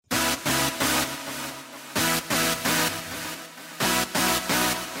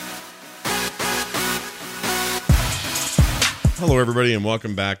Hello, everybody, and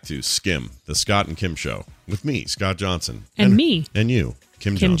welcome back to Skim, the Scott and Kim Show, with me, Scott Johnson. And me. And you,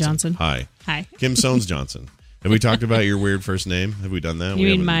 Kim Johnson. Hi. Hi. Kim Soanes Johnson. Have we talked about your weird first name? Have we done that? You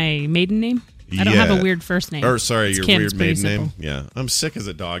mean my maiden name? I don't have a weird first name. Or, sorry, it's your Kim's, weird maiden simple. name? Yeah. I'm sick as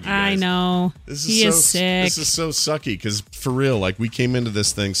a dog, you guys. I know. He is sick. This is so sucky, because for real, like, we came into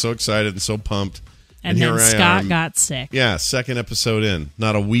this thing so excited and so pumped. And here then I Scott am. got sick. Yeah, second episode in.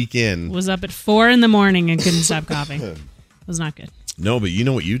 Not a week in. Was up at 4 a.m. and couldn't stop coughing. It was not good. No, but you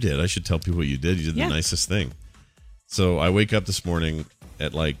know what you did. I should tell people what you did. You did Yeah. the nicest thing. So I wake up this morning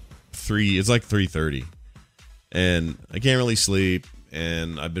at like 3. It's like 3:30. And I can't really sleep.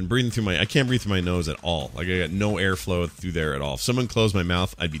 And I've been breathing through I can't breathe through my nose at all. Like, I got no airflow through there at all. If someone closed my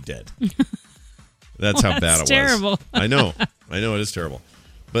mouth, I'd be dead. That's how bad it was. Terrible. I know. It is terrible.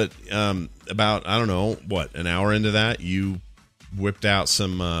 But about, I don't know, an hour into that, you whipped out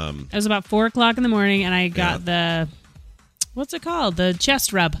some... It was about 4 o'clock in the morning, and I got the... What's it called? The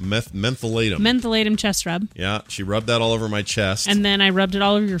chest rub. Mentholatum. Mentholatum chest rub. Yeah, she rubbed that all over my chest. And then I rubbed it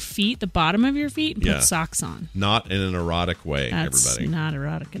all over your feet, the bottom of your feet, and Yeah. put socks on. Not in an erotic way, That's everybody. not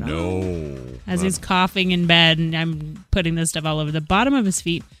erotic at all. No. As he's coughing in bed, and I'm putting this stuff all over the bottom of his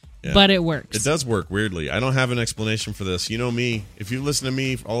feet, Yeah. but it works. It does work, weirdly. I don't have an explanation for this. You know me. If you listen to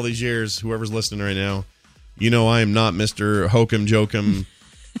me for all these years, whoever's listening right now, you know I am not Mr. Hokum Jokum.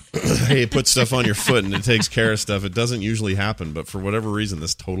 Hey, put stuff on your foot and it takes care of stuff. It doesn't usually happen, but for whatever reason,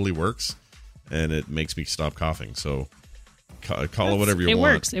 this totally works, and it makes me stop coughing. So call it whatever you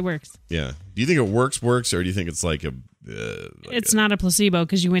want. It works. Yeah. Do you think it works, or do you think it's like a... It's not a placebo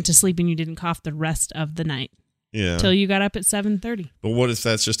because you went to sleep and you didn't cough the rest of the night. Yeah. Till you got up at 7:30. But what if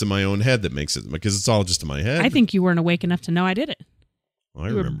that's just in my own head that makes it... Because it's all just in my head. I think you weren't awake enough to know I did it. Well, I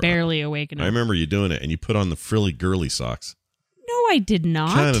You were remember. barely awake enough. I remember you doing it, and you put on the frilly girly socks. No, I did not.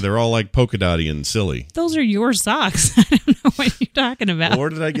 Kind of. They're all like polka dotty and silly. Those are your socks. I don't know what you're talking about. Where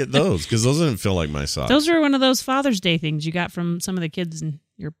did I get those? Because those didn't feel like my socks. Those are one of those Father's Day things you got from some of the kids in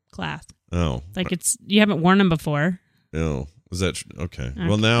your class. Oh. Like you haven't worn them before. Oh. Was that... Okay.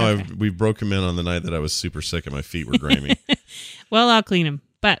 Well, now okay. we broke them in on the night that I was super sick and my feet were grimy. Well, I'll clean them.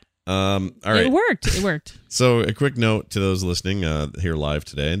 But All right. it worked. It worked. So a quick note to those listening here live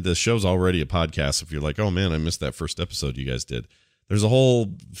today. The show's already a podcast. If you're like, oh, man, I missed that first episode you guys did. There's a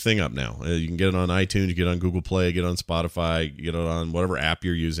whole thing up now. You can get it on iTunes, you get it on Google Play, get it on Spotify, you get it on whatever app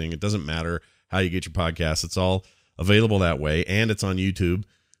you're using. It doesn't matter how you get your podcast. It's all available that way, and it's on YouTube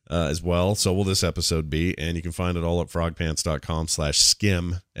as well. So will this episode be, and you can find it all at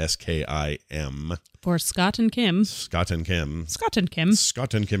frogpants.com/skim, SKIM. For Scott and Kim. Scott and Kim. Scott and Kim.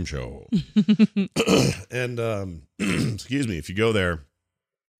 Scott and Kim Show. And, excuse me, if you go there,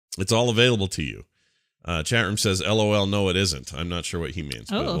 it's all available to you. Chat room says, LOL, no, it isn't. I'm not sure what he means,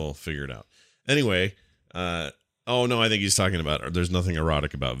 but we'll figure it out. Anyway, oh, no, I think he's talking about, there's nothing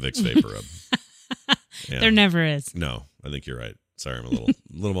erotic about Vicks Vapor Rub. Yeah. There never is. No, I think you're right. Sorry, I'm a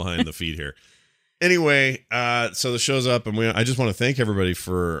little behind the feed here. Anyway, so the show's up, and I just want to thank everybody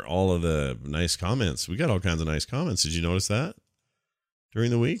for all of the nice comments. We got all kinds of nice comments. Did you notice that during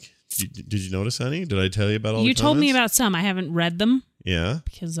the week? Did you notice any? Did I tell you about all the comments? You told me about some. I haven't read them. Yeah.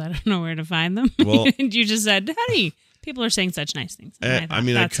 Because I don't know where to find them. Well, and you just said, honey, people are saying such nice things. And I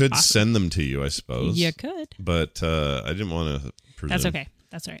mean, I could send them to you, I suppose. You could. But I didn't want to presume. That's okay.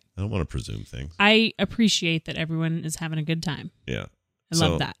 That's all right. I don't want to presume things. I appreciate that everyone is having a good time. Yeah. I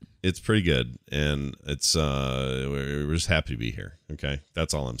love that. It's pretty good. And it's we're just happy to be here. Okay.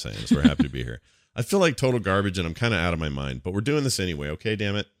 That's all I'm saying is we're happy to be here. I feel like total garbage and I'm kind of out of my mind, but we're doing this anyway. Okay,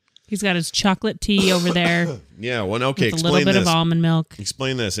 damn it. He's got his chocolate tea over there. Yeah. Well, okay. With a little bit of almond milk.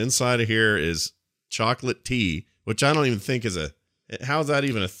 Explain this. Inside of here is chocolate tea, which I don't even think is how's that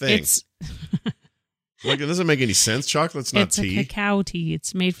even a thing? It's like, it doesn't make any sense. Chocolate's not tea. It's a cacao tea.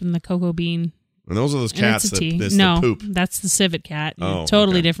 It's made from the cocoa bean. And those are those cats that no, the poop. That's the civet cat. Oh,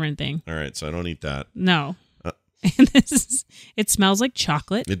 totally okay. different thing. All right, so I don't eat that. No. And it smells like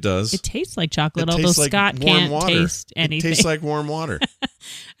chocolate. It does. It tastes like chocolate, it although tastes like Scott warm can't water. taste anything. It tastes like warm water.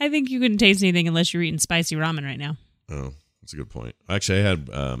 I think you couldn't taste anything unless you're eating spicy ramen right now. Oh, that's a good point. Actually,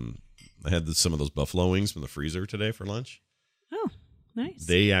 I had some of those buffalo wings from the freezer today for lunch. Oh, nice.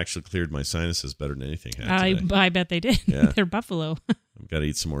 They actually cleared my sinuses better than anything had today. I bet they did. Yeah. They're buffalo. I've got to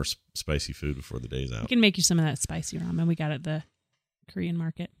eat some more spicy food before the day's out. We can make you some of that spicy ramen we got at the Korean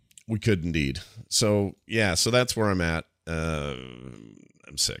market. We could indeed. So, yeah, so that's where I'm at.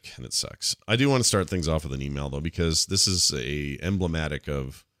 I'm sick, and it sucks. I do want to start things off with an email, though, because this is emblematic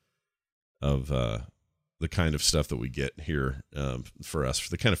of the kind of stuff that we get here for us, for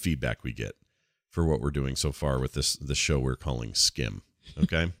the kind of feedback we get for what we're doing so far with this show we're calling Skim.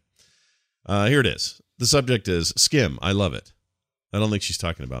 Okay? Here it is. The subject is Skim. I love it. I don't think she's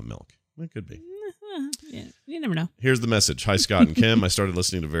talking about milk. It could be. Yeah, you never know. Here's the message. Hi, Scott and Kim. I started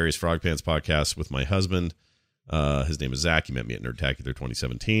listening to various Frog Pants podcasts with my husband. His name is Zach. He met me at Nerdtacular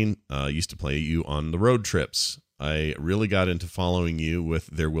 2017. Used to play you on the road trips. I really got into following you with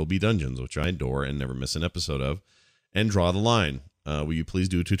There Will Be Dungeons, which I adore and never miss an episode of, and Draw the Line. Will you please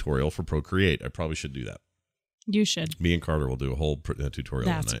do a tutorial for Procreate? I probably should do that. You should. Me and Carter will do a whole tutorial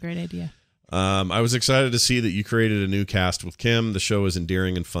That's tonight. a great idea. I was excited to see that you created a new cast with Kim. The show is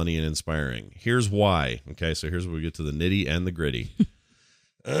endearing and funny and inspiring. Here's why. Okay, so here's where we get to the nitty and the gritty.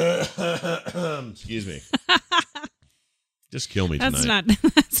 Excuse me. Just kill me tonight. That's not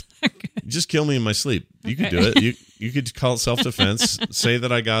good. Just kill me in my sleep. You could do it. You could call it self-defense. Say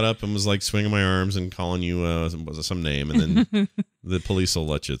that I got up and was like swinging my arms and calling you some name, and then the police will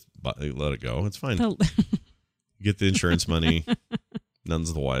let it go. It's fine. Get the insurance money.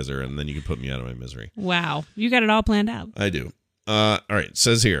 None's the wiser, and then you can put me out of my misery. Wow. You got it all planned out. I do. All right. It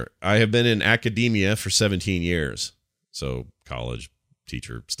says here, I have been in academia for 17 years. So college,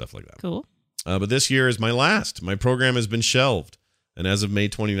 teacher, stuff like that. Cool. But this year is my last. My program has been shelved. And as of May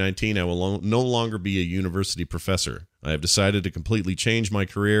 2019, I will no longer be a university professor. I have decided to completely change my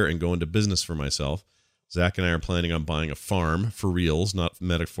career and go into business for myself. Zach and I are planning on buying a farm for reals, not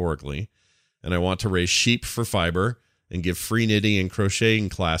metaphorically. And I want to raise sheep for fiber and give free knitting and crocheting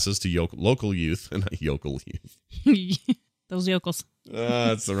classes to local youth. And not yokel youth. Those yokels.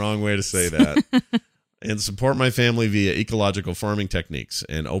 That's the wrong way to say that. And support my family via ecological farming techniques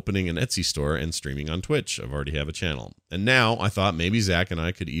and opening an Etsy store and streaming on Twitch. I've already have a channel. And now I thought maybe Zach and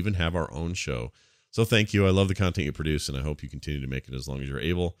I could even have our own show. So thank you. I love the content you produce, and I hope you continue to make it as long as you're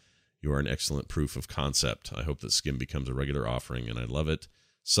able. You are an excellent proof of concept. I hope that Skim becomes a regular offering, and I love it.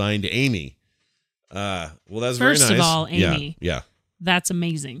 Signed, Amy. Well, that's very nice. First of all, Amy. Yeah. That's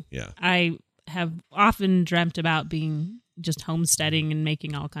amazing. Yeah. I have often dreamt about being just homesteading and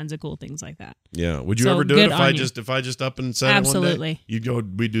making all kinds of cool things like that. Yeah. Would you So ever do good it if I just up and said it one Absolutely. day? You'd go,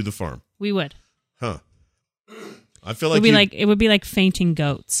 we'd do the farm. We would. Huh. I feel It would be like fainting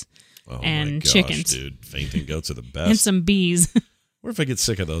goats and my gosh, chickens. Dude, fainting goats are the best. And some bees. What if I get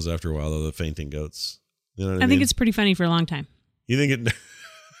sick of those after a while, though, the fainting goats? You know what I I mean? think it's pretty funny for a long time. You think it...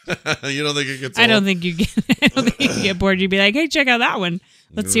 You don't think it gets I don't old? think you get bored. You'd be like, hey, check out that one.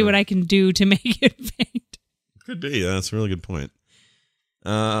 Let's see what I can do to make it faint. Could be. Yeah, that's a really good point.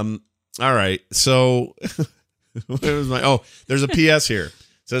 All right. So where was my... Oh, there's a PS here. It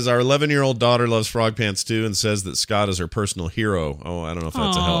says, our 11-year-old daughter loves Frog Pants too and says that Scott is her personal hero. Oh, I don't know if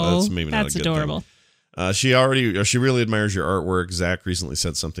that's that's maybe not a good adorable. thing. She really admires your artwork. Zach recently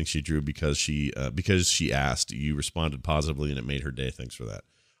said something she drew because she asked. You responded positively and it made her day. Thanks for that.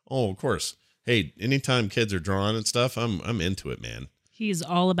 Oh, of course. Hey, anytime kids are drawing and stuff, I'm into it, man. He's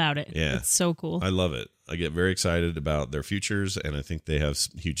all about it. Yeah. It's so cool. I love it. I get very excited about their futures, and I think they have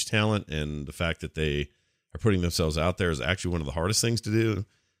huge talent, and the fact that they are putting themselves out there is actually one of the hardest things to do.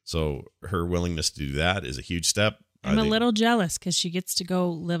 So her willingness to do that is a huge step. I'm a little jealous because she gets to go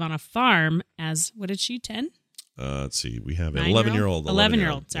live on a farm as, what is she, 10? Let's see. We have an 9-year-old? 11-year-old.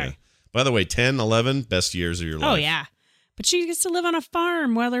 11-year-old, sorry. Yeah. By the way, 10, 11, best years of your life. Oh, yeah. But she gets to live on a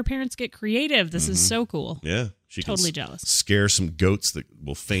farm while her parents get creative. This is so cool. Yeah. She totally can jealous. Scare some goats that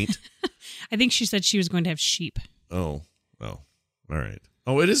will faint. I think she said she was going to have sheep. Oh. All right.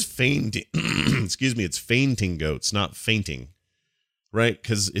 Oh, it is fainting. Excuse me. It's fainting goats, not fainting. Right?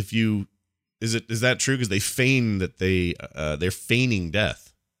 Because is that true? Because they feign that they're feigning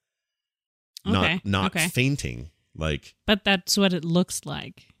death. Not fainting. Like. But that's what it looks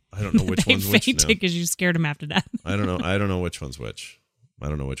like. I don't know which one's which now. because you scared them after death. I don't know which one's which.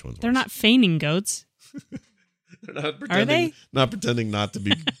 They're not feigning goats. They're not pretending. Are they? Not pretending not to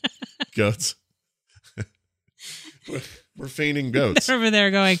be goats. We're feigning goats. They're over there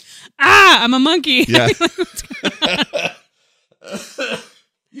going, I'm a monkey. Yeah.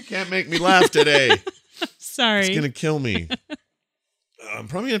 You can't make me laugh today. Sorry. It's going to kill me. I'm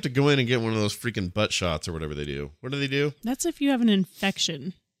probably going to have to go in and get one of those freaking butt shots or whatever they do. What do they do? That's if you have an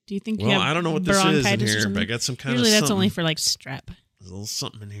infection. Do you think you have I don't know what this is in here, but I got some kind Usually of that's something. only for like strep. There's a little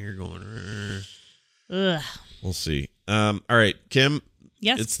something in here going. Ugh. We'll see. All right, Kim.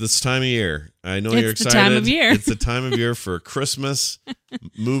 Yes. It's this time of year. I know It's you're the excited. time of year. It's the time of year for Christmas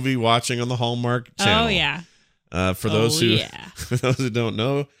movie watching on the Hallmark Channel. Oh, yeah. For those who don't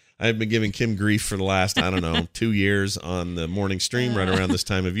know, I've been giving Kim grief for the last, 2 years on the morning stream right around this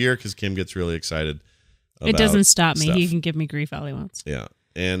time of year because Kim gets really excited about It doesn't stop me. stuff. He can give me grief all he wants. Yeah.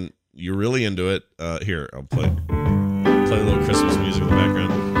 And you're really into it. Here, I'll play a little Christmas music in the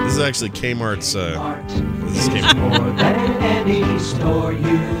background. This is actually Kmart's. This is Kmart. More than any store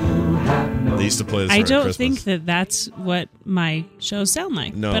you have no They used to play this I around don't Christmas. think that that's what my shows sound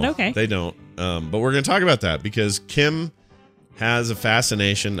like. No, but okay. they don't. But we're going to talk about that because Kim has a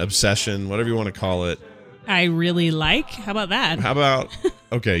fascination, obsession, whatever you want to call it. I really like. How about that? How about,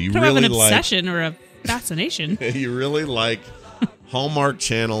 okay, you I don't have really an like, obsession or a fascination. you really like Hallmark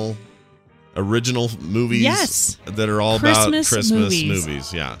Channel original movies Yes. that are all Christmas about Christmas movies.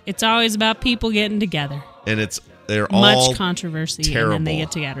 movies. Yeah. It's always about people getting together. And they're all Much controversy, terrible. and then they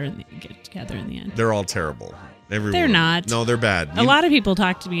get together in the end. They're all terrible. Everyone. They're not. No, they're bad. A lot of people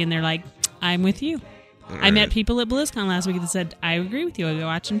talk to me and they're like, I'm with you. All I met right. people at BlizzCon last week that said, I agree with you. I'll go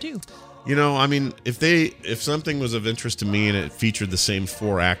watch them too. You know, I mean, if something was of interest to me and it featured the same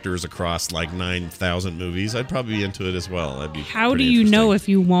 4 actors across like 9,000 movies, I'd probably be into it as well. That'd be How do pretty you know interesting. if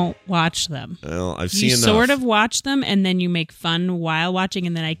you won't watch them? Well, I've seen You enough. sort of watch them and then you make fun while watching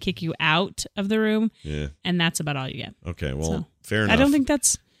and then I kick you out of the room Yeah. and that's about all you get. Okay. Well, So, fair enough. I don't think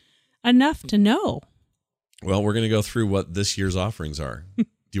that's enough to know. Well, we're going to go through what this year's offerings are.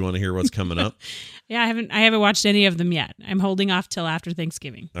 Do you want to hear what's coming up? Yeah, I haven't watched any of them yet. I'm holding off till after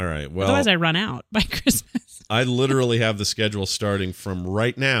Thanksgiving. All right. Well, Otherwise I run out by Christmas. I literally have the schedule starting from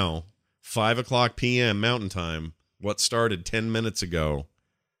right now, 5:00 p.m. Mountain Time. What started 10 minutes ago.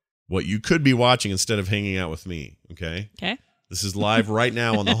 What you could be watching instead of hanging out with me. Okay. Okay. This is live right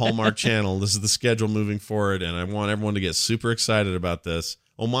now on the Hallmark Channel. This is the schedule moving forward, and I want everyone to get super excited about this.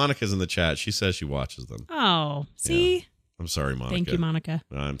 Oh, Monica's in the chat. She says she watches them. Oh, see? I'm sorry, Monica. Thank you, Monica.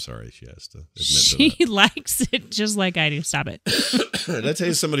 I'm sorry. She has to admit to She likes it just like I do. Stop it. that. Did I tell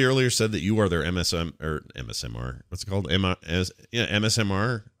you somebody earlier said that you are their MSMR? What's it called?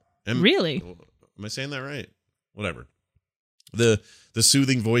 MSMR? Really? Am I saying that right? Whatever. The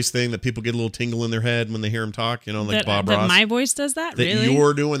soothing voice thing that people get a little tingle in their head when they hear him talk, you know, like Bob that Ross. my voice does that? That Really?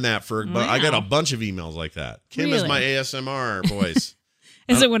 you're doing that for, but I got a Wow. bunch of emails like that. Kim is Really? my ASMR voice.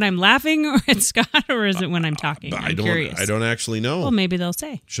 Is it when I'm laughing or at Scott or is it when I'm talking? I'm curious. I don't actually know. Well, maybe they'll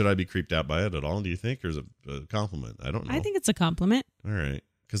say. Should I be creeped out by it at all? Do you think, or is it a compliment? I don't know. I think it's a compliment. All right,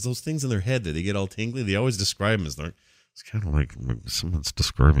 because those things in their head that they get all tingly, they always describe them as it's kind of like someone's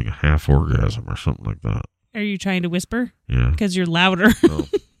describing a half orgasm or something like that. Are you trying to whisper? Yeah. Because you're louder. No.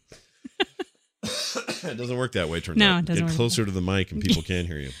 It doesn't work that way. Turns No, out. it doesn't Get work closer to the mic and people can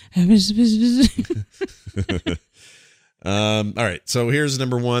hear you. All right, so here's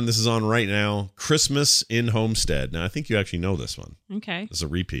number 1. This is on right now. Christmas in Homestead. Now, I think you actually know this one. Okay. It's a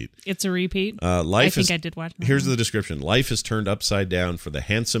repeat. It's a repeat. Life I did watch that Here's one. the description. Life is turned upside down for the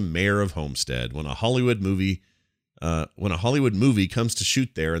handsome mayor of Homestead when a Hollywood movie comes to shoot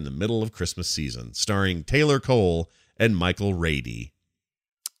there in the middle of Christmas season, starring Taylor Cole and Michael Rady.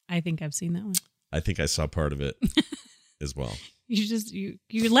 I think I've seen that one. I think I saw part of it as well.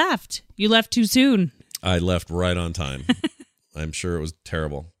 You left. You left too soon. I left right on time. I'm sure it was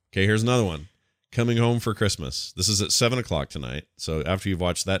terrible. Okay, here's another one. Coming Home for Christmas. This is at 7:00 tonight. So after you've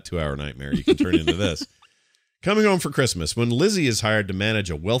watched that 2-hour nightmare, you can turn into this. Coming Home for Christmas. When Lizzie is hired to manage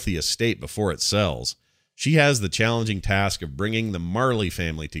a wealthy estate before it sells, she has the challenging task of bringing the Marley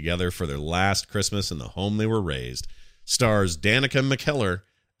family together for their last Christmas in the home they were raised. Stars Danica McKellar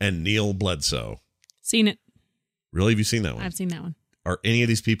and Neil Bledsoe. Seen it. Really? Have you seen that one? I've seen that one. Are any of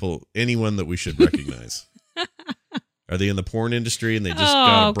these people anyone that we should recognize? Are they in the porn industry and they just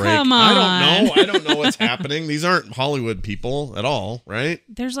got a break? Come I on. don't know. I don't know what's happening. These aren't Hollywood people at all, right?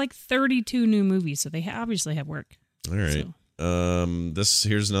 There's like 32 new movies, so they obviously have work. All right. So.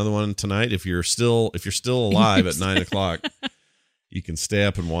 Here's another one tonight. If you're still alive at 9:00, you can stay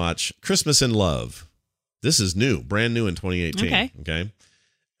up and watch Christmas in Love. This is new, brand new in 2018. Okay.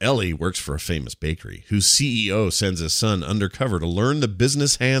 Ellie works for a famous bakery whose CEO sends his son undercover to learn the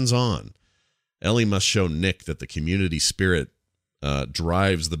business hands-on. Ellie must show Nick that the community spirit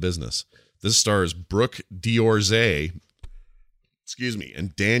drives the business. This stars Brooke Diorze,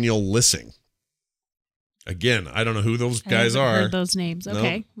 and Daniel Lissing. Again, I don't know who those guys I haven't are. heard those names. Nope.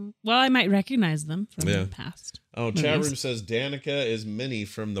 Okay. Well, I might recognize them from Yeah. the past. Oh, chat movies. room says Danica is Minnie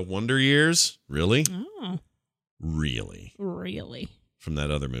from the Wonder Years. Really? Oh, Really? really? From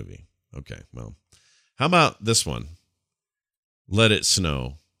that other movie. Okay, well. How about this one? Let It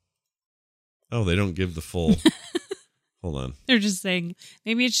Snow. Oh, they don't give the full. Hold on. They're just saying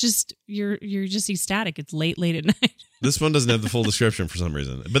maybe it's just you're just ecstatic. It's late at night. This one doesn't have the full description for some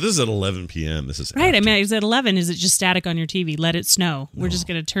reason. But this is at 11 p.m. This is Right. after. I mean, it's at 11. Is it just static on your TV? Let it snow. We're just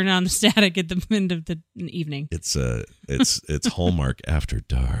going to turn on the static at the end of the evening. It's Hallmark After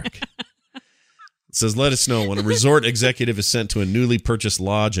Dark. It says, let it snow. When a resort executive is sent to a newly purchased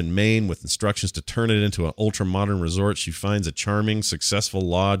lodge in Maine with instructions to turn it into an ultra-modern resort, she finds a charming, successful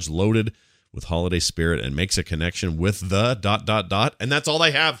lodge loaded with holiday spirit and makes a connection with the ... And that's all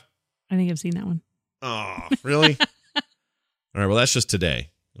they have. I think I've seen that one. Oh, really? All right. Well, that's just today.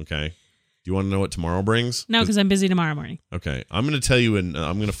 Okay. Do you want to know what tomorrow brings? No, because I'm busy tomorrow morning. Okay. I'm going to tell you, and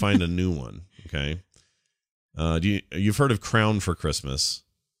I'm going to find a new one. Okay. You've heard of Crown for Christmas,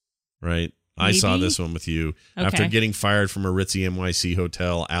 right? I Maybe? saw this one with you. Okay. After getting fired from a ritzy NYC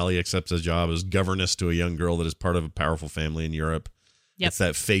hotel, Allie accepts a job as governess to a young girl that is part of a powerful family in Europe. Yep. It's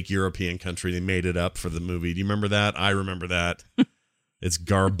that fake European country. They made it up for the movie. Do you remember that? I remember that. It's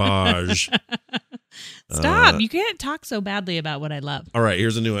garbage. Stop. You can't talk so badly about what I love. All right,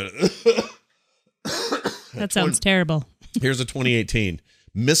 here's a new one. That sounds terrible. Here's a 2018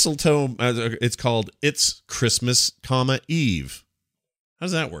 mistletoe. It's called It's Christmas, Eve. How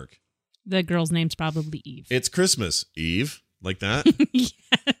does that work? The girl's name's probably Eve. It's Christmas Eve, like that. Yes.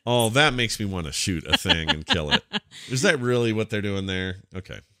 Oh, that makes me want to shoot a thing and kill it. Is that really what they're doing there?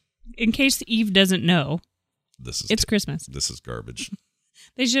 Okay. In case Eve doesn't know, It's Christmas. This is garbage.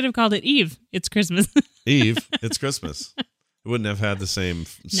 They should have called it Eve. It's Christmas. Eve, it's Christmas. It wouldn't have had the same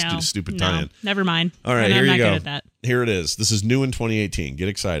stupid tie-in. Never mind. All right, I'm here not you go. good at that. Here it is. This is new in 2018. Get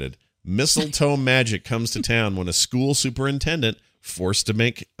excited. Mistletoe magic comes to town when a school superintendent, forced to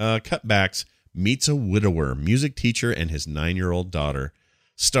make cutbacks, meets a widower, music teacher, and his 9-year-old daughter.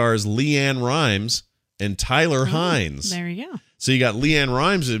 Stars Leanne Rimes and Tyler Hines. There you go. So you got Leanne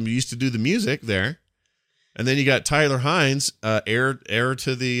Rimes, who used to do the music there, and then you got Tyler Hines, heir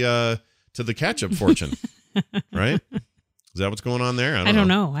to the ketchup fortune, right? Is that what's going on there? I don't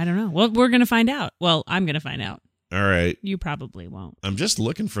know. I don't know. Well, we're gonna find out. Well, I'm gonna find out. All right. You probably won't. I'm just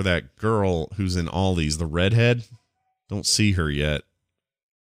looking for that girl who's in all these, the redhead. Don't see her yet.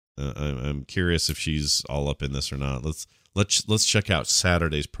 I'm curious if she's all up in this or not. Let's check out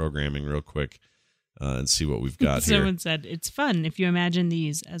Saturday's programming real quick and see what we've got here. Someone said it's fun if you imagine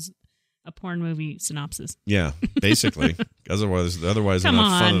these as a porn movie synopsis. Yeah, basically. Otherwise, they're not Come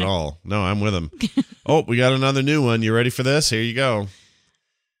fun on. at all. No, I'm with them. Oh, we got another new one. You ready for this? Here you go.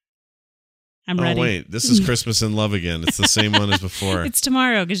 I'm ready. Oh, wait. This is Christmas in Love again. It's the same one as before. It's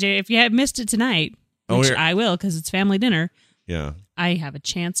tomorrow because if you had missed it tonight, which I will because it's family dinner, yeah, I have a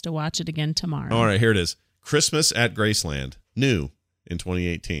chance to watch it again tomorrow. All right, here it is. Christmas at Graceland. New in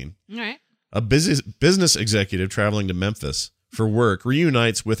 2018. All right. A business executive traveling to Memphis for work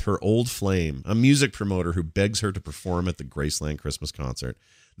reunites with her old flame, a music promoter who begs her to perform at the Graceland Christmas concert.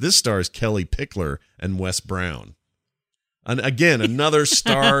 This stars Kelly Pickler and Wes Brown. And again, another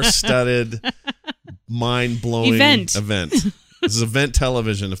star-studded, mind-blowing event. This is event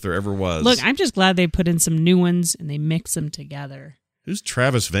television if there ever was. Look, I'm just glad they put in some new ones and they mix them together. Who's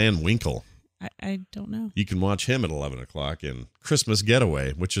Travis Van Winkle? I don't know. You can watch him at 11 o'clock in Christmas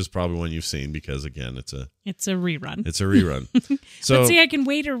Getaway, which is probably one you've seen because, again, it's a rerun. It's a rerun. So, but see, I can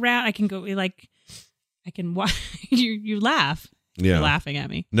wait around. I can go I can watch. You laugh. Yeah. You're laughing at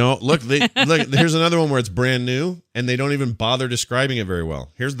me. No, look, here's another one where it's brand new and they don't even bother describing it very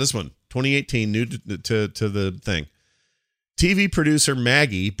well. Here's this one, 2018, new to the thing. TV producer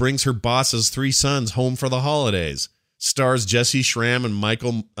Maggie brings her boss's 3 sons home for the holidays. Stars Jesse Schramm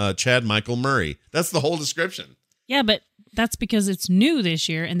and Chad Michael Murray. That's the whole description. Yeah, but that's because it's new this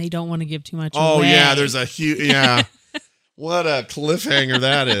year and they don't want to give too much away. Oh, yeah, there's a huge, yeah. What a cliffhanger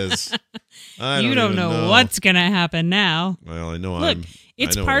that is. You don't know what's going to happen now. Well, I know. Look,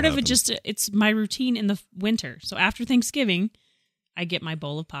 it's part of it. It's my routine in the winter. So after Thanksgiving, I get my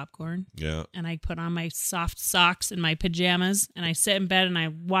bowl of popcorn. Yeah. And I put on my soft socks and my pajamas and I sit in bed and I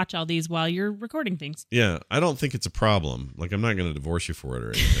watch all these while you're recording things. Yeah. I don't think it's a problem. Like, I'm not going to divorce you for it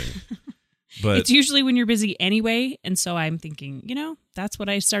or anything. But it's usually when you're busy anyway. And so I'm thinking, that's what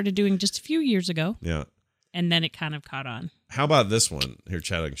I started doing just a few years ago. Yeah. And then it kind of caught on. How about this one? Here,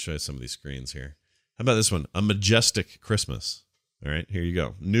 Chad, I can show you some of these screens here. How about this one? A Majestic Christmas. All right, here you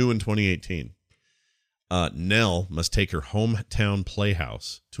go. New in 2018. Nell must take her hometown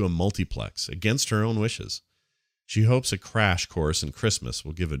playhouse to a multiplex against her own wishes. She hopes a crash course in Christmas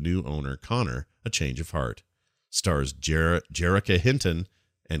will give a new owner, Connor, a change of heart. Stars Jerrica Hinton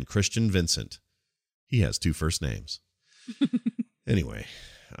and Christian Vincent. He has 2 first names. Anyway,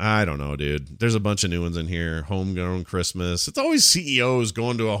 I don't know, dude. There's a bunch of new ones in here. Homegrown Christmas. It's always CEOs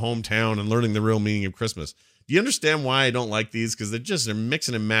going to a hometown and learning the real meaning of Christmas. Do you understand why I don't like these? Because they're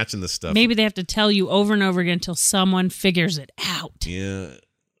mixing and matching the stuff. Maybe they have to tell you over and over again until someone figures it out. Yeah,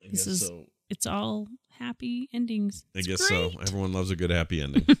 I guess so. It's all happy endings. I guess so. Everyone loves a good happy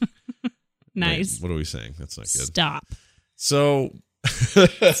ending. Nice. Wait, what are we saying? That's not good. Stop. So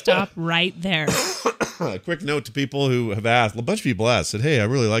stop right there. A quick note to people who have asked. A bunch of people asked, said, "Hey, I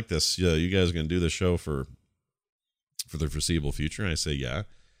really like this. Yeah, you guys are going to do this show for the foreseeable future?" And I say, "Yeah."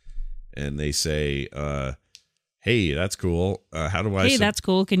 And they say, hey, that's cool. How do I? Hey, that's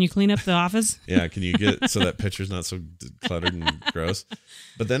cool. Can you clean up the office? Yeah, can you get so that picture's not so cluttered and gross?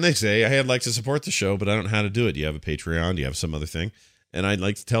 But then they say, hey, I'd like to support the show, but I don't know how to do it. Do you have a Patreon? Do you have some other thing? And I'd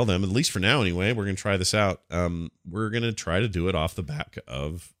like to tell them, at least for now anyway, we're going to try this out. We're going to try to do it off the back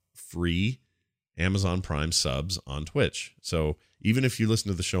of free Amazon Prime subs on Twitch. So even if you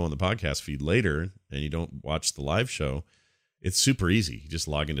listen to the show on the podcast feed later and you don't watch the live show, it's super easy. You just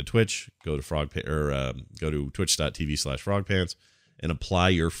log into Twitch, go to go to twitch.tv/frogpants and apply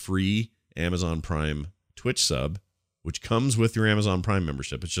your free Amazon Prime Twitch sub, which comes with your Amazon Prime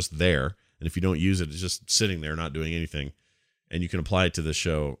membership. It's just there. And if you don't use it, it's just sitting there, not doing anything. And you can apply it to the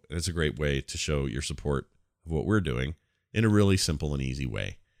show. And it's a great way to show your support of what we're doing in a really simple and easy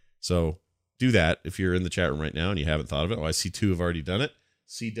way. So do that if you're in the chat room right now and you haven't thought of it. Oh, I see 2 have already done it.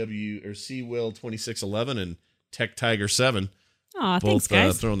 CWill2611 and Tech Tiger 7. Aw, thanks,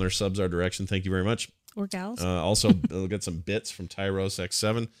 guys. Throwing their subs our direction. Thank you very much. Or gals. Also, they'll get some bits from Tyros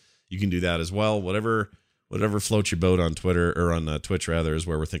X7. You can do that as well. Whatever floats your boat on Twitter or on Twitch rather is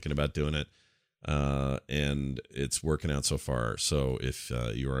where we're thinking about doing it. And it's working out so far. So if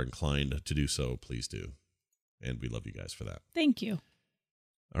you are inclined to do so, please do. And we love you guys for that. Thank you.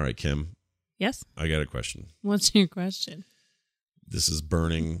 All right, Kim. Yes? I got a question. What's your question? This has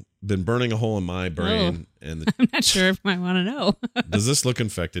been burning a hole in my brain. Oh. And I'm not sure if I want to know. Does this look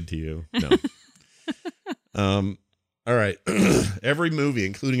infected to you? No. All right. Every movie,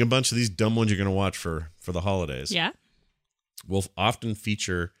 including a bunch of these dumb ones you're going to watch for the holidays, will often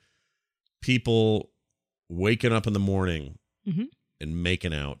feature people waking up in the morning and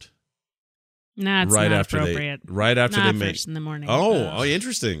making out. Nah, it's not appropriate. Right after they make first in the morning. Oh,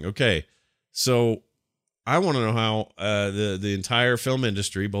 interesting. Okay, so I want to know how the entire film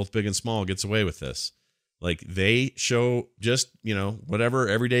industry, both big and small, gets away with this. Like they show just whatever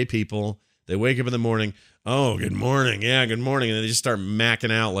everyday people. They wake up in the morning. Oh, good morning. Yeah, good morning. And they just start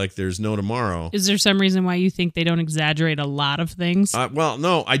macking out like there's no tomorrow. Is there some reason why you think they don't exaggerate a lot of things? Well,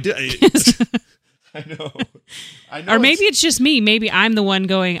 no, I did. I know. Or maybe it's just me. Maybe I'm the one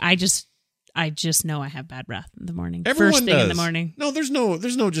going, I just know I have bad breath in the morning. Everyone First thing does. in the morning. No, there's no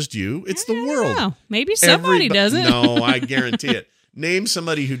just you. It's the world. Know. Maybe somebody doesn't. No, I guarantee it. Name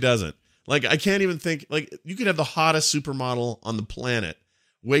somebody who doesn't. Like, I can't even think. Like, you could have the hottest supermodel on the planet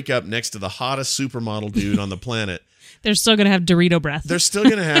wake up next to the hottest supermodel dude on the planet. They're still going to have Dorito breath. They're still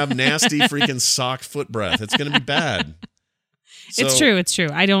going to have nasty freaking sock foot breath. It's going to be bad. So, It's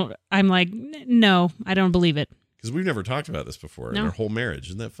true. I'm like, no, I don't believe it. Because we've never talked about this before in our whole marriage.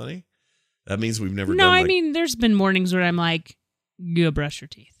 Isn't that funny? That means we've never done. No, I mean, there's been mornings where I'm like, go brush your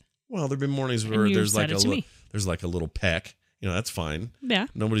teeth. Well, there've been mornings where there's like a little peck. That's fine. Yeah.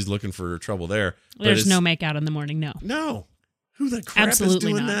 Nobody's looking for trouble there. There's no make out in the morning, no. No. Who the crap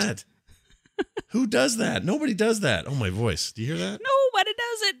Absolutely is doing not. that? Who does that? Nobody does that. Oh, my voice. Do you hear that? Nobody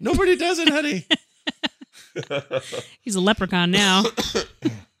does it. Nobody does it, honey. He's a leprechaun now.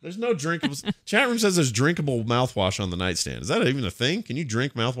 There's no drinkable. Chat room says there's drinkable mouthwash on the nightstand. Is that even a thing? Can you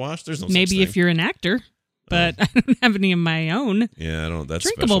drink mouthwash? There's no such Maybe thing. if you're an actor, but I don't have any of my own. Yeah, I don't. That's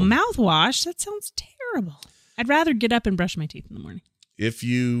drinkable special. mouthwash. That sounds terrible. I'd rather get up and brush my teeth in the morning. It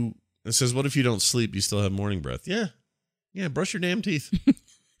says, what if you don't sleep? You still have morning breath. Yeah. Brush your damn teeth.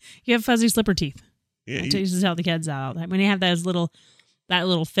 You have fuzzy slipper teeth. Yeah, I used to tell the kids out when you have that little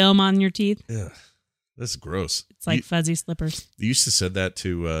film on your teeth. Yeah, that's gross. It's like fuzzy slippers. You used to say that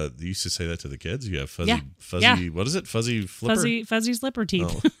to the kids. You have fuzzy. Yeah. What is it? Fuzzy flipper. Fuzzy slipper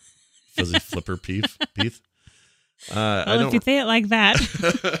teeth. Oh. Fuzzy flipper teeth. If you say it like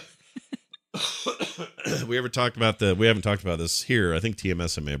that. We haven't talked about this here. I think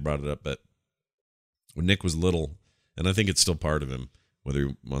TMS may have brought it up, but when Nick was little, and I think it's still part of him, whether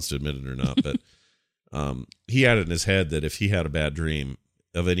he wants to admit it or not, but he had it in his head that if he had a bad dream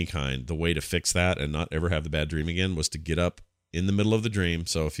of any kind, the way to fix that and not ever have the bad dream again was to get up in the middle of the dream.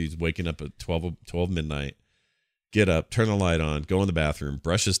 So if he's waking up at 12 midnight, get up, turn the light on, go in the bathroom,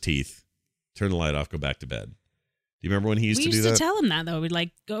 brush his teeth, turn the light off, go back to bed. Do you remember when he used to do that? We used to tell him that, though. We'd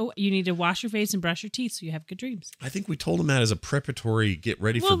like, go, you need to wash your face and brush your teeth so you have good dreams. I think we told him that as a preparatory get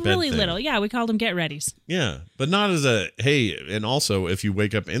ready for bed really thing. little. Yeah, we called them get readies. Yeah, but not as a, hey, and also if you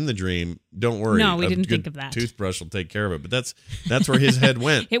wake up in the dream, don't worry. No, we didn't think of that. Toothbrush will take care of it. But that's where his head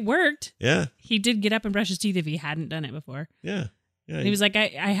went. It worked. Yeah. He did get up and brush his teeth if he hadn't done it before. Yeah. And he was like, I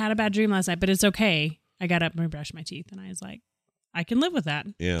had a bad dream last night, but it's okay. I got up and brushed my teeth. And I was like, I can live with that.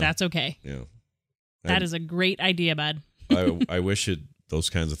 Yeah. That's okay. Yeah. That is a great idea, bud. I wish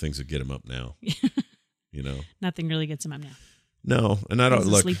those kinds of things would get him up now. Nothing really gets him up now. No, and I don't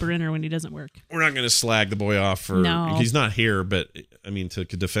look. Sleeper inner when he doesn't work. We're not going to slag the boy off for he's not here, but I mean to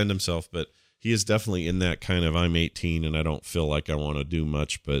defend himself. But he is definitely in that kind of, I'm 18 and I don't feel like I want to do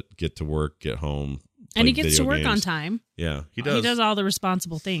much but get to work, get home. And he gets to work on time. Yeah, he does. He does all the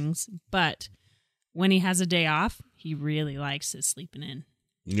responsible things, but when he has a day off, he really likes his sleeping in.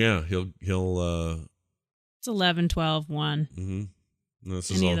 Yeah, he'll it's 11, 12, 1.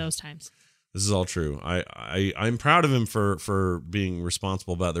 Mm-hmm. Any of those times. This is all true. I'm proud of him for being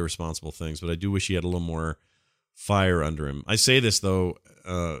responsible about the responsible things, but I do wish he had a little more fire under him. I say this, though,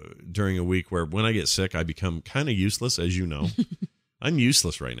 during a week where when I get sick, I become kind of useless, as you know. I'm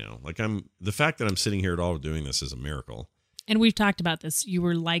useless right now. Like, the fact that I'm sitting here at all doing this is a miracle. And we've talked about this. You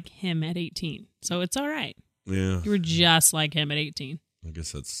were like him at 18, so it's all right. Yeah. You were just like him at 18. I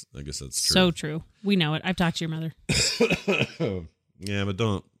guess that's true. So true. We know it. I've talked to your mother. Yeah, but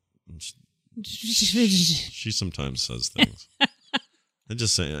don't. She sometimes says things. I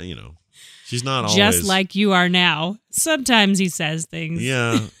just say, she's not always. Just like you are now. Sometimes he says things.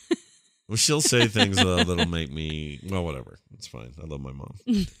 Yeah. Well, she'll say things that'll make me, well, whatever. It's fine. I love my mom.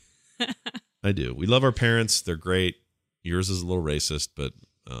 I do. We love our parents. They're great. Yours is a little racist, but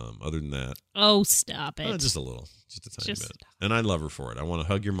other than that. Oh, stop it. Just a little. Just a tiny bit. And I love her for it. I want to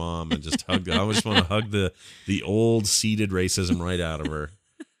hug your mom and just hug. I just want to hug the old seated racism right out of her.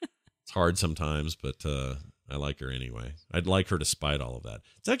 It's hard sometimes, but I like her anyway. I'd like her despite all of that.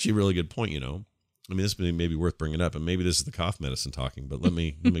 It's actually a really good point, I mean, this may be worth bringing up, and maybe this is the cough medicine talking, but let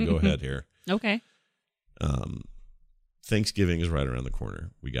me go ahead here. Okay. Thanksgiving is right around the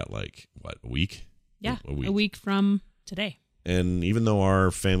corner. We got a week? Yeah, a week from today. And even though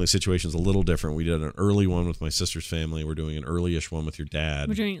our family situation is a little different, we did an early one with my sister's family. We're doing an early-ish one with your dad.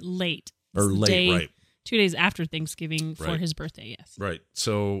 We're doing it late. Or late, right. 2 days after Thanksgiving for his birthday, yes. Right.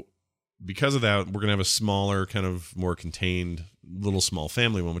 So because of that, we're going to have a smaller, kind of more contained, little small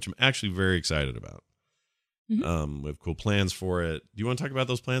family one, which I'm actually very excited about. Mm-hmm. We have cool plans for it. Do you want to talk about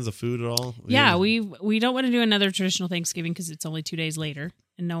those plans of food at all? Yeah, we don't want to do another traditional Thanksgiving because it's only 2 days later,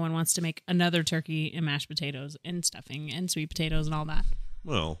 and no one wants to make another turkey and mashed potatoes and stuffing and sweet potatoes and all that.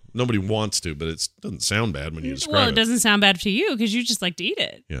 Well, nobody wants to, but it doesn't sound bad when you describe it. Well, it doesn't sound bad to you because you just like to eat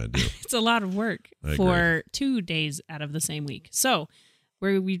it. Yeah, I do. It's a lot of work for 2 days out of the same week. So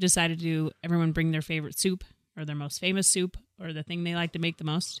we've decided to do everyone bring their favorite soup or their most famous soup or the thing they like to make the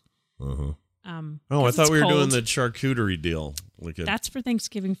most. Uh-huh. I thought we were doing the charcuterie deal. That's for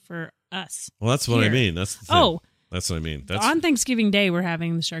Thanksgiving for us. Well, that's what I mean. That's the thing. Oh. That's what I mean. On Thanksgiving Day, we're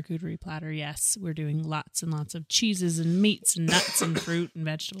having the charcuterie platter. Yes, we're doing lots and lots of cheeses and meats and nuts and fruit and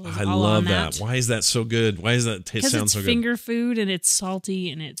vegetables. I love that. Why is that so good? Why does that sound so good? Because it's finger food and it's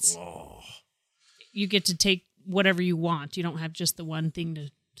salty and it's... Oh. You get to take whatever you want. You don't have just the one thing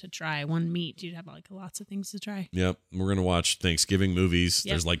to try, one meat. You have lots of things to try. Yep. We're going to watch Thanksgiving movies.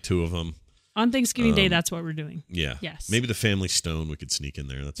 Yep. There's 2 of them. On Thanksgiving Day, that's what we're doing. Yeah. Yes. Maybe the Family Stone we could sneak in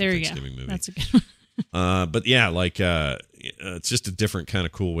there. That's a Thanksgiving movie. That's a good one. But yeah, it's just a different kind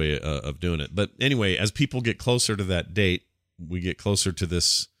of cool way of doing it. But anyway, as people get closer to that date, we get closer to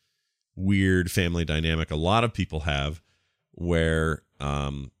this weird family dynamic a lot of people have where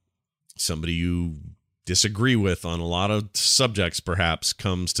somebody you disagree with on a lot of subjects perhaps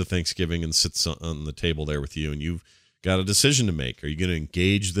comes to Thanksgiving and sits on the table there with you, and you've got a decision to make. Are you going to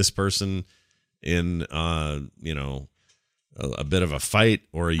engage this person in a bit of a fight,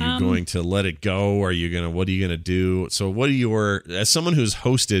 or are you going to let it go? What are you going to do? So as someone who's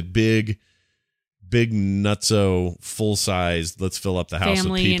hosted big nutso, full size, let's fill up the house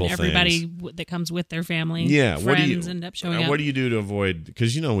family with people and everybody things. That comes with their family. Yeah. Friends end up showing up. What do you do to avoid,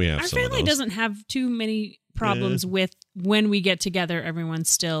 because we have our some family of those. Doesn't have too many problems with when we get together, everyone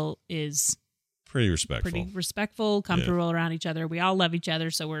still is pretty respectful, comfortable around each other. We all love each other,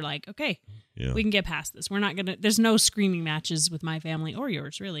 so we're like, okay, we can get past this. We're not gonna. There's no screaming matches with my family or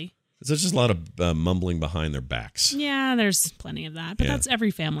yours, really. There's just a lot of mumbling behind their backs. Yeah, there's plenty of that, but that's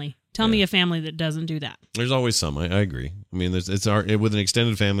every family. Tell me a family that doesn't do that. There's always some. I agree. I mean, with an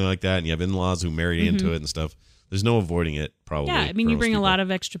extended family like that, and you have in-laws who marry into it and stuff. There's no avoiding it. Probably. Yeah, I mean, you bring a lot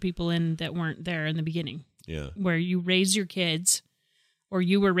of extra people in that weren't there in the beginning. Yeah, where you raise your kids. Or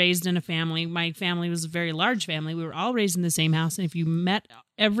you were raised in a family. My family was a very large family. We were all raised in the same house. And if you met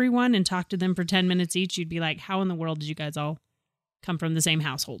everyone and talked to them for 10 minutes each, you'd be like, how in the world did you guys all come from the same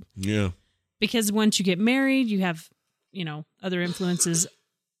household? Yeah. Because once you get married, you have, other influences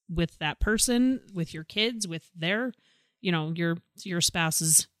with that person, with your kids, with their, your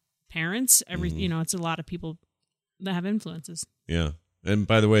spouse's parents. It's a lot of people that have influences. Yeah. And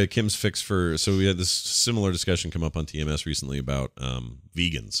by the way, Kim's fix so we had this similar discussion come up on TMS recently about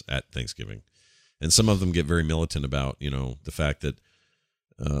vegans at Thanksgiving. And some of them get very militant about, the fact that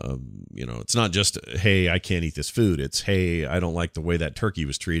it's not just, hey, I can't eat this food. It's, hey, I don't like the way that turkey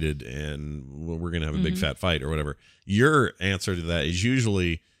was treated, and we're going to have a big fat fight or whatever. Your answer to that is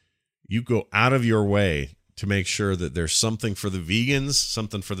usually you go out of your way to make sure that there's something for the vegans,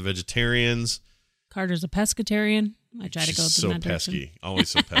 something for the vegetarians. Carter's a pescatarian. I try to go so that pesky, direction. always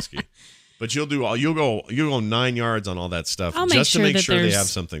so pesky. But you'll go 9 yards on all that stuff I'll just make to make that sure they have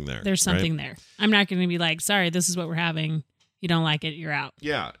something there. There's something there. I'm not going to be like, sorry, this is what we're having. You don't like it, you're out.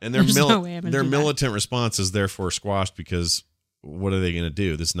 Yeah, and their militant response is therefore squashed because what are they going to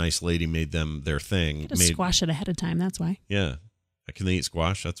do? This nice lady made them their thing. Squash it ahead of time. That's why. Yeah, can they eat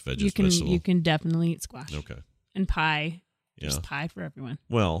squash? That's vegetable. You can definitely eat squash. Okay. And pie. Yeah. There's pie for everyone.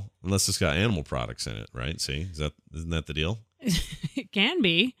 Well, unless it's got animal products in it, right? See, isn't that the deal? It can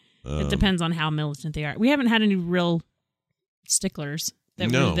be. It depends on how militant they are. We haven't had any real sticklers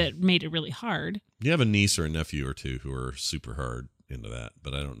that made it really hard. You have a niece or a nephew or two who are super hard into that,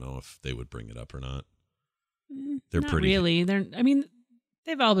 but I don't know if they would bring it up or not. They're not pretty really.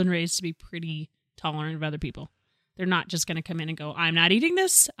 They've all been raised to be pretty tolerant of other people. They're not just going to come in and go, I'm not eating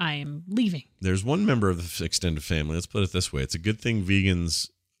this, I am leaving. There's one member of the extended family, let's put it this way. It's a good thing vegans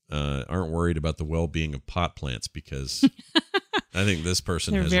aren't worried about the well-being of pot plants, because I think this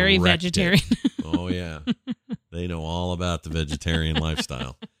person They're has very wrecked vegetarian. Oh, yeah. They know all about the vegetarian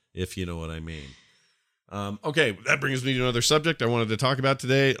lifestyle, if you know what I mean. Okay, that brings me to another subject I wanted to talk about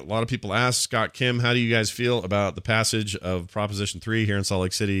today. A lot of people ask, Scott, Kim, how do you guys feel about the passage of Proposition 3 here in Salt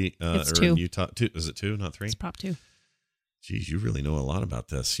Lake City? It's or 2. in Utah? 2? Is it 2, not 3? It's Prop 2. Geez, you really know a lot about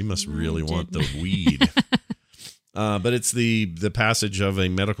this. You must really want the weed. But it's the passage of a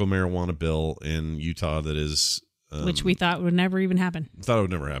medical marijuana bill in Utah that is... which we thought would never even happen. Thought it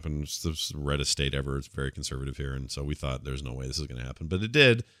would never happen. It's the reddest state ever. It's very conservative here, and so we thought there's no way this is going to happen. But it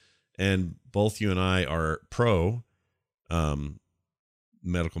did, and both you and I are pro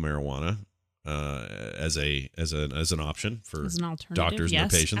medical marijuana as an option for doctors and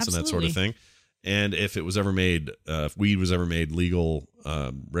their patients, and that sort of thing. And if it was ever made, if weed was ever made legal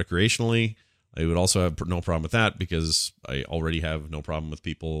recreationally, I would also have no problem with that, because I already have no problem with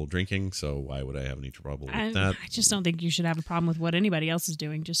people drinking. So why would I have any trouble with that? I just don't think you should have a problem with what anybody else is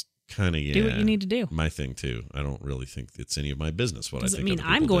doing. Just do what you need to do. My thing too. I don't really think it's any of my business what I think. Doesn't mean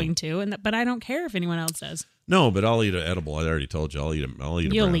I'm going to, but I don't care if anyone else does. No, but I'll eat an edible. I already told you I'll eat a brownie.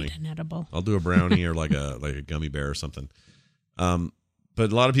 You'll eat an edible. I'll do a brownie or like a gummy bear or something.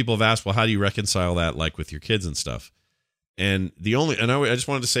 But a lot of people have asked, well, how do you reconcile that, like with your kids and stuff? And I just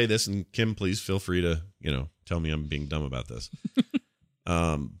wanted to say this, and Kim, please feel free to, tell me I'm being dumb about this.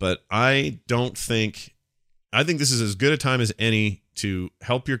 But I think this is as good a time as any to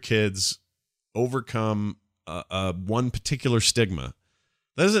help your kids overcome one particular stigma.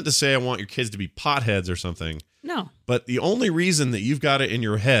 That isn't to say I want your kids to be potheads or something. No. But the only reason that you've got it in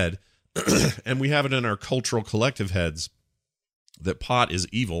your head, and we have it in our cultural collective heads, that pot is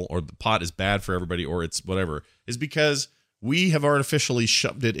evil or the pot is bad for everybody or it's whatever, is because we have artificially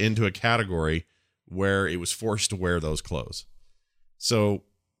shoved it into a category where it was forced to wear those clothes. So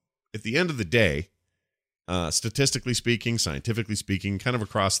at the end of the day, statistically speaking, scientifically speaking, kind of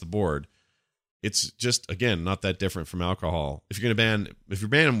across the board, it's just, again, not that different from alcohol. If you're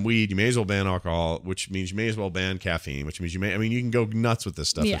banning weed, you may as well ban alcohol, which means you may as well ban caffeine, which means you can go nuts with this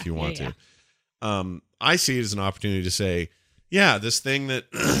stuff if you want to. I see it as an opportunity to say, yeah, this thing that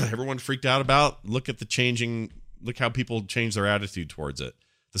everyone freaked out about, look how people change their attitude towards it.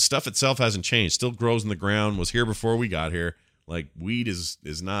 The stuff itself hasn't changed. Still grows in the ground, was here before we got here. Like, weed is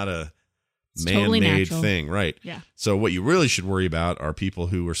not a man-made thing, right? Yeah. So what you really should worry about are people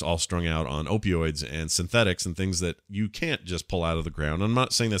who are all strung out on opioids and synthetics and things that you can't just pull out of the ground. I'm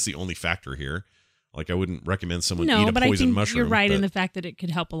not saying that's the only factor here. Like, I wouldn't recommend someone eat a poison mushroom. You're right in the fact that it could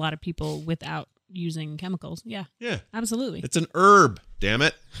help a lot of people without using chemicals. Yeah. Yeah. Absolutely. It's an herb, damn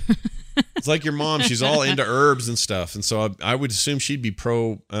it. It's like your mom. She's all into herbs and stuff. And so I would assume she'd be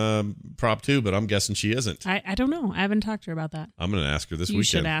pro Prop 2, but I'm guessing she isn't. I don't know. I haven't talked to her about that. I'm going to ask her this weekend. You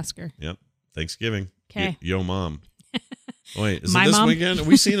should ask her. Yep. Thanksgiving. Okay. Yo, mom. Wait, is My it this mom? weekend? Are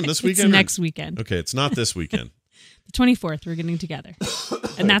we seeing him this weekend? It's next weekend. Okay, it's not this weekend. The 24th, we're getting together.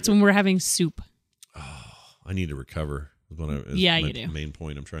 And that's when we're having soup. Oh, I need to recover. You do. Main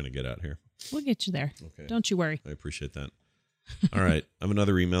point I'm trying to get at here. We'll get you there. Okay. Don't you worry. I appreciate that. All right. I have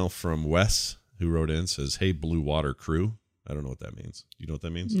another email from Wes who wrote in, says, "Hey, Blue Water Crew." I don't know what that means. Do you know what that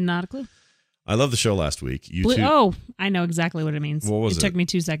means? Not a clue. I love the show last week. Oh, I know exactly what it means. What was it? It took me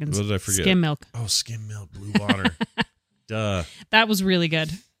 2 seconds. What did I forget? Skim milk. Oh, skim milk, blue water. Duh. That was really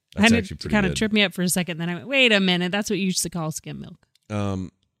good. That's actually pretty kind good. of tripped me up for a second. Then I went, wait a minute. That's what you used to call skim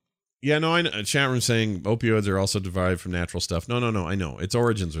milk. Yeah, no, I know. Chat room saying opioids are also derived from natural stuff. No, I know. Its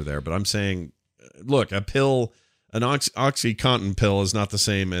origins are there, but I'm saying, look, a pill, an OxyContin pill is not the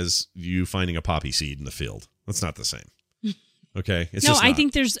same as you finding a poppy seed in the field. That's not the same. Okay? It's no, just I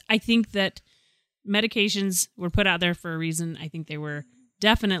not. think that medications were put out there for a reason. I think they were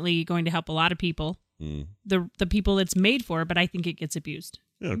definitely going to help a lot of people. The people it's made for, but I think it gets abused.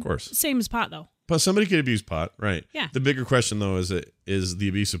 Yeah, of course. Same as pot, though. But somebody could abuse pot, right? Yeah. The bigger question, though, is the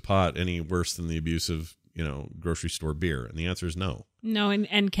abuse of pot any worse than the abuse of, grocery store beer? And the answer is no. No,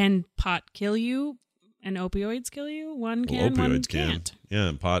 and can pot kill you and opioids kill you? One can, opioids one can. can't. Yeah,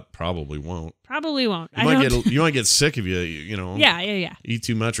 and pot probably won't. Probably won't. You might get sick if you Yeah. eat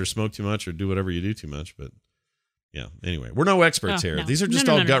too much or smoke too much or do whatever you do too much. But yeah, anyway, we're no experts here. No. These are just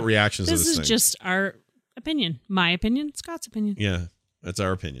all gut reactions to this this is thing. just our opinion. My opinion, Scott's opinion. Yeah, that's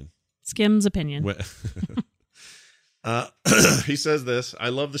our opinion. Skim's opinion. He says this. I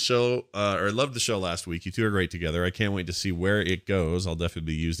love the show, or I loved the show last week. You two are great together. I can't wait to see where it goes. I'll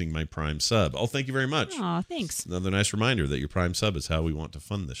definitely be using my Prime sub. Oh, thank you very much. Oh, thanks. Another nice reminder that your Prime sub is how we want to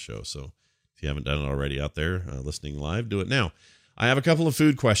fund this show. So if you haven't done it already out there listening live, do it now. I have a couple of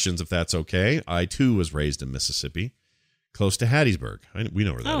food questions, if that's okay. I, too, was raised in Mississippi, close to Hattiesburg. We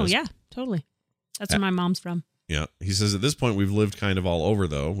know where that is. Oh, yeah, totally. That's where my mom's from. Yeah. He says, at this point, we've lived kind of all over,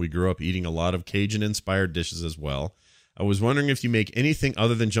 though. We grew up eating a lot of Cajun-inspired dishes as well. I was wondering if you make anything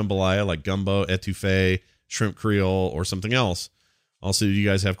other than jambalaya, like gumbo, etouffee, shrimp creole, or something else. Also, do you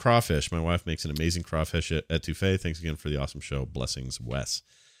guys have crawfish? My wife makes an amazing crawfish etouffee. Thanks again for the awesome show. Blessings, Wes.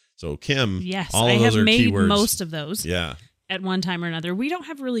 So, Kim, yes, all I of those have are made keywords. most of those. Yeah. At one time or another. We don't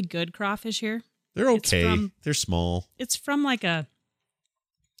have really good crawfish here. They're okay. They're small. It's from like a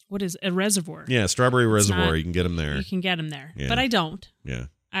reservoir. Yeah, Strawberry Reservoir. You can get them there. You can get them there. Yeah. But I don't. Yeah.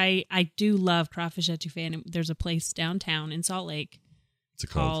 I do love crawfish etouffee, and there's a place downtown in Salt Lake. What's it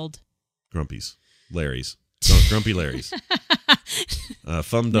called? Grumpy's. Larry's. Grumpy Larry's.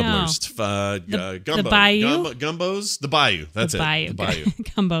 Thumb Doublers. Gumbo. The Bayou. Gumbos. The Bayou. That's the it. Bayou. The Bayou.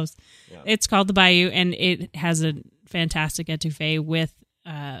 Gumbos. Yeah. It's called the Bayou, and it has a fantastic etouffee with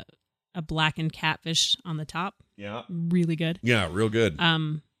a blackened catfish on the top. Yeah. Really good. Yeah, real good.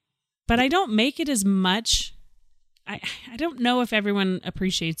 But I don't make it as much. I don't know if everyone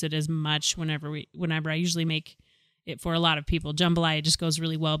appreciates it as much whenever I usually make it for a lot of people. Jambalaya just goes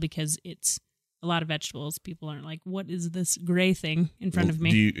really well because it's a lot of vegetables. People aren't like, what is this gray thing in front of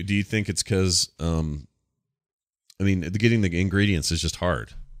me? Do you think it's because, getting the ingredients is just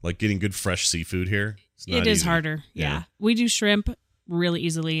hard. Like getting good fresh seafood here. It is easy. harder. Yeah. We do shrimp really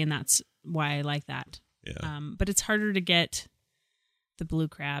easily, and that's why I like that. Yeah. But it's harder to get the blue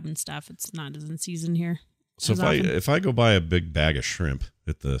crab and stuff. It's not as in season here. So if I go buy a big bag of shrimp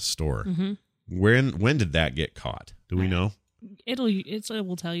at the store, when did that get caught? Do we know? It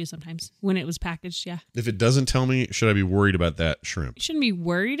will tell you sometimes when it was packaged. Yeah. If it doesn't tell me, should I be worried about that shrimp? You shouldn't be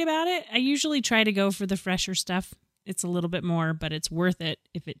worried about it. I usually try to go for the fresher stuff. It's a little bit more, but it's worth it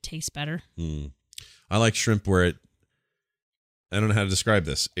if it tastes better. I like shrimp where I don't know how to describe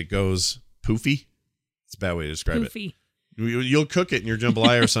this. It goes poofy. It's a bad way to describe it. You'll cook it in your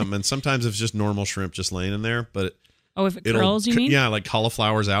jambalaya or something, and sometimes it's just normal shrimp just laying in there. But if it curls, you mean? Yeah, like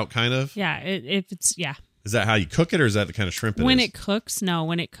cauliflower's out, kind of. Yeah, if it's Is that how you cook it, or is that the kind of shrimp it is? When it cooks,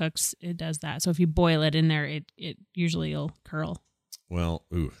 it does that. So if you boil it in there, it usually will curl. Well,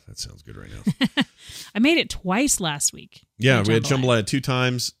 that sounds good right now. I made it twice last week. Yeah, we had jambalaya 2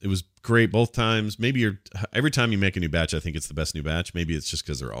 times. It was great both times. Maybe every time you make a new batch, I think it's the best new batch. Maybe it's just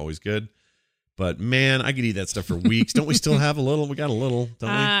because they're always good. But man, I could eat that stuff for weeks. Don't we still have a little? We got a little, don't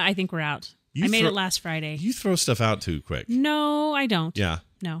we? I think we're out. I made it last Friday. You throw stuff out too quick. No, I don't. Yeah.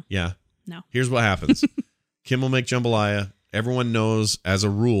 No. Yeah. No. Here's what happens. Kim will make jambalaya. Everyone knows as a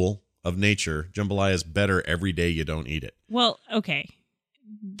rule of nature, jambalaya is better every day you don't eat it. Well, okay.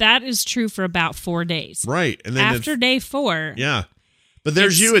 That is true for about 4 days. Right. And then after day 4. Yeah. But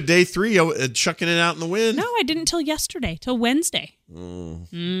there's you at day 3 chucking it out in the wind. No, I didn't till yesterday, till Wednesday.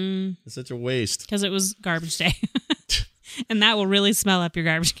 It's such a waste. Because it was garbage day. And that will really smell up your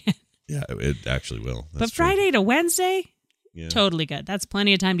garbage can. Yeah, it actually will. But Friday to Wednesday, totally good. That's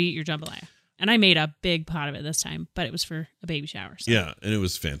plenty of time to eat your jambalaya. And I made a big pot of it this time, but it was for a baby shower. So. Yeah, and it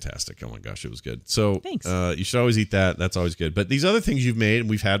was fantastic. Oh my gosh, it was good. So thanks. You should always eat that. That's always good. But these other things you've made, and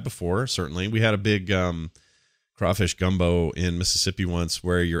we've had before, certainly. We had a big crawfish gumbo in Mississippi once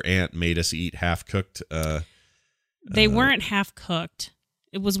where your aunt made us eat half-cooked. They weren't half-cooked.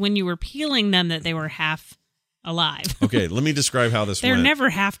 It was when you were peeling them that they were half alive. Okay, let me describe how this They're went. never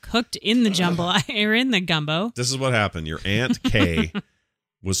half-cooked in the jambalaya or in the gumbo. This is what happened. Your Aunt Kay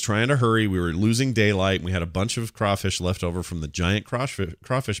was trying to hurry. We were losing daylight. And we had a bunch of crawfish left over from the giant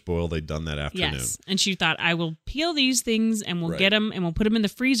crawfish boil they'd done that afternoon. Yes. And she thought, I will peel these things and we'll Right. get them and we'll put them in the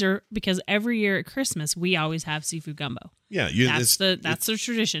freezer because every year at Christmas, we always have seafood gumbo. Yeah. That's the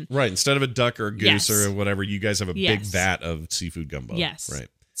tradition. Right. Instead of a duck or a goose Yes. or whatever, you guys have a big Yes. vat of seafood gumbo. Yes. Right.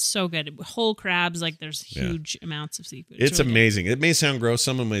 So good. Whole crabs, like there's huge amounts of seafood. It's really good. amazing. It may sound gross.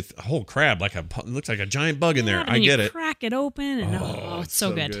 Someone with a whole crab, it looks like a giant bug in there. Yeah, and I you get it. Crack it open and it's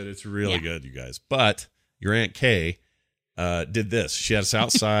so good. It's really Yeah. good, you guys. But your Aunt Kay did this. She had us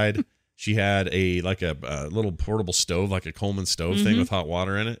outside. She had a little portable stove, like a Coleman stove thing with hot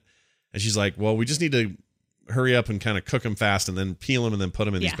water in it. And she's like, well, we just need to hurry up and kind of cook them fast and then peel them and then put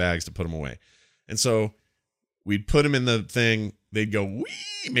them in these bags to put them away. And so we'd put them in the thing. They'd go, wee,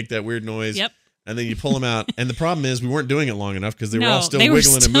 make that weird noise. Yep. And then you pull them out. And the problem is we weren't doing it long enough because they were No, all still they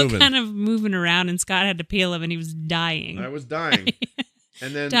wiggling were still and moving. kind of moving around, and Scott had to peel them, and he was dying. I was dying.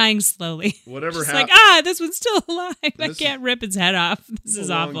 And then dying slowly. whatever It's happened. like, this one's still alive. I This can't rip its head off. This is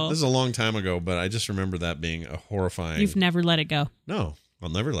awful. This is a long time ago, but I just remember that being a horrifying. You've never let it go. No, I'll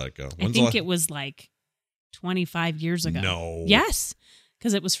never let it go. I think it was like 25 years ago. No. Yes,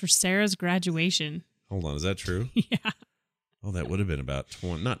 because it was for Sarah's graduation. Hold on, is that true? Yeah. Oh, that would have been about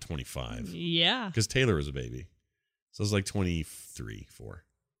 20, not 25. Yeah. Because Taylor was a baby. So it was like 23, 4.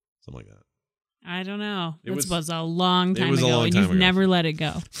 Something like that. I don't know. It This was- was a long time was a ago, long and time you've ago. never let it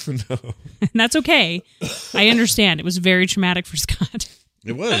go. No. And that's okay. I understand. It was very traumatic for Scott.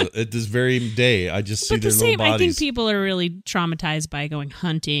 It was. At this very day, I just see But their the little same, I think bodies. people are really traumatized by going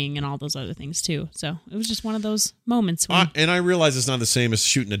hunting and all those other things too. So it was just one of those moments. When, And I realize it's not the same as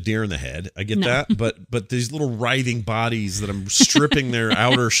shooting a deer in the head. I get No. that. But these little writhing bodies that I'm stripping their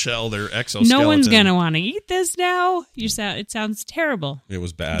outer shell, their exoskeleton. no one's gonna want to eat this now. It sounds terrible. It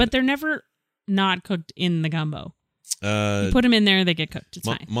was bad. But they're never not cooked in the gumbo. You put them in there, they get cooked. It's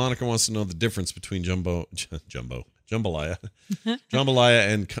fine. Monica wants to know the difference between jambalaya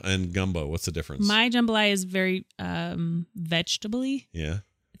and gumbo. What's the difference? My jambalaya is very vegetable-y. Yeah.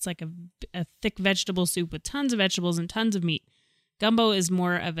 It's like a thick vegetable soup with tons of vegetables and tons of meat. Gumbo is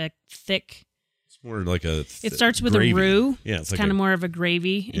more of a thick. It's more like a. It starts with gravy. a roux. Yeah, it's kind of more of a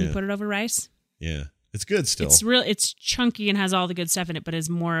gravy, and you put it over rice. Yeah, it's good still. It's chunky and has all the good stuff in it, but is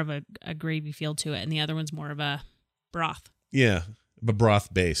more of a gravy feel to it, and the other one's more of a broth. Yeah, but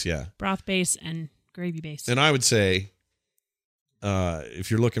broth base. Yeah, broth base and gravy base. And I would say,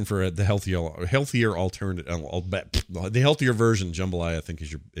 if you're looking for the healthier alternative, the healthier version, jambalaya, I think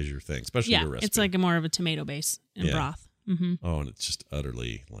is your thing, especially your recipe. It's like more of a tomato base and broth. Mm-hmm. Oh, and it's just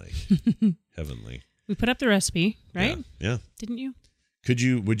utterly like heavenly. We put up the recipe, right? Yeah. Didn't you?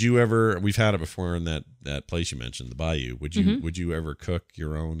 Would you ever? We've had it before in that place you mentioned, the Bayou. Would you ever cook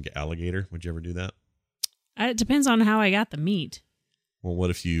your own alligator? Would you ever do that? It depends on how I got the meat. Well, what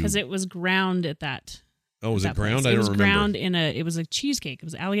if you? Because it was ground at that. Oh, was it ground? Place. I don't remember. It was ground it was a cheesecake. It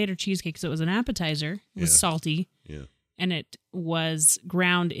was alligator cheesecake. So it was an appetizer. It was salty. Yeah. And it was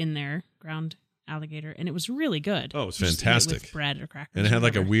ground in there, ground alligator, and it was really good. Oh, it was You just eat it fantastic. with bread or crackers. And it had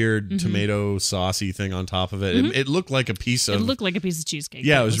like a whatever. weird tomato saucy thing on top of it. It looked like a piece of. It looked like a piece of cheesecake.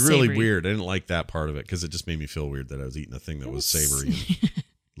 Yeah, but it was really savory. weird. I didn't like that part of it because it just made me feel weird that I was eating a thing that was savory and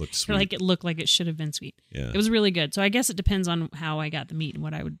looked sweet. Or like it looked like it should have been sweet. Yeah. It was really good. So I guess it depends on how I got the meat and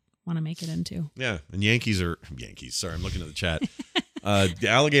what I would want to make it into. Yeah, and Yankees. Sorry, I'm looking at the chat. The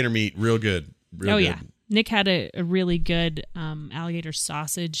alligator meat, real good. Real good. Yeah. Nick had a really good alligator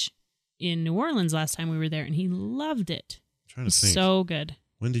sausage in New Orleans last time we were there, and he loved it. I'm trying to think. So good.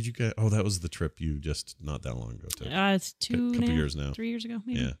 When did you get? Oh, that was the trip you just not that long ago took. It's couple years now. 3 years ago,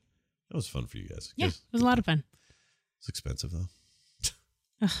 maybe. Yeah, that was fun for you guys. Yeah, it was a lot of fun. It's expensive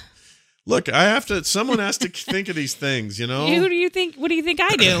though. Look, someone has to think of these things, you know? What do you think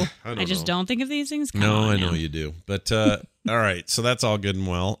I do? I just know. don't think of these things. Come No, on I know now. you do. But all right, so that's all good and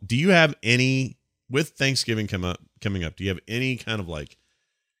well. Do you have any with Thanksgiving coming up? Do you have any kind of like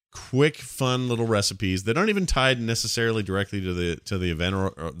quick, fun little recipes that aren't even tied necessarily directly to the event,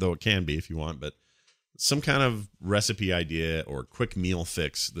 or though it can be if you want, but some kind of recipe idea or quick meal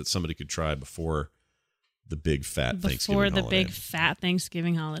fix that somebody could try before the big fat Thanksgiving holiday? Big fat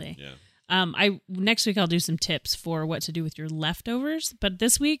Thanksgiving holiday. Yeah. Next week I'll do some tips for what to do with your leftovers. But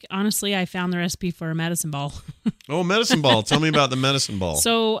this week, honestly, I found the recipe for a medicine ball. Oh, medicine ball. Tell me about the medicine ball.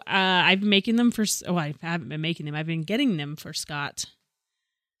 So I've been making them for. Oh, I haven't been making them. I've been getting them for Scott.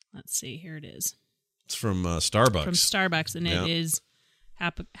 Let's see. Here it is. It's from Starbucks. From Starbucks, and it is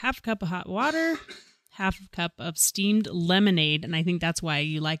half a cup of hot water, half a cup of steamed lemonade, and I think that's why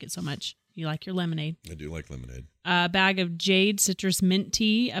you like it so much. You like your lemonade. I do like lemonade. A bag of Jade citrus mint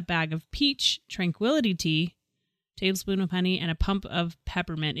tea, a bag of peach tranquility tea, tablespoon of honey, and a pump of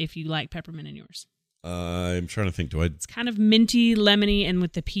peppermint if you like peppermint in yours. I'm trying to think. It's kind of minty, lemony, and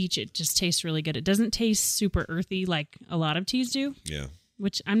with the peach, it just tastes really good. It doesn't taste super earthy like a lot of teas do. Yeah.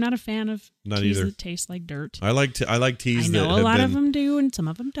 Which I'm not a fan of. Not teas either. that taste like dirt. I like teas. I that know have a lot been, of them do, and some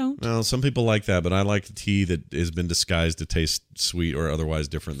of them don't. Well, some people like that, but I like the tea that has been disguised to taste sweet or otherwise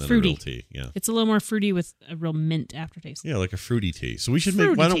different than Fruity. a real tea. Yeah. It's a little more fruity with a real mint aftertaste. Yeah, like a fruity tea. So we should Fruity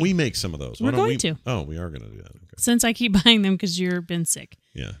make. Why don't tea. we make some of those? We're going to. Oh, we are going to do that. Okay. Since I keep buying them because you've been sick.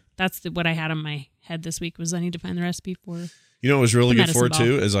 Yeah. That's what I had on my head this week was I need to find the recipe for. You know what was really The good for it medicine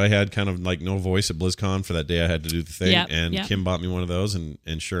too ball. is I had kind of like no voice at BlizzCon for that day. I had to do the thing, Yep, and yep. Kim bought me one of those, and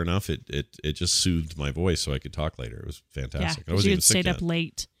sure enough, it just soothed my voice so I could talk later. It was Yeah, fantastic. I because wasn't you even had sick stayed yet. up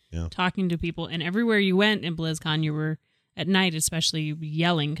late Yeah. talking to people, and everywhere you went in BlizzCon, you were at night, especially you'd be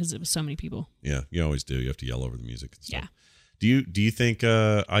yelling because it was so many people. Yeah, you always do. You have to yell over the music and stuff. Yeah. Do you think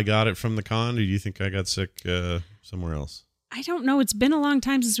I got it from the con, or do you think I got sick somewhere else? I don't know. It's been a long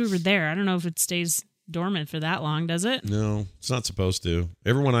time since we were there. I don't know if it stays dormant for that long, does it? No, it's not supposed to.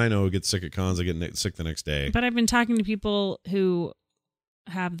 Everyone I know who gets sick at cons, they get sick the next day. But I've been talking to people who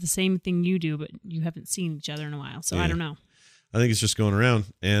have the same thing you do, but you haven't seen each other in a while. So Yeah. I don't know. I think it's just going around,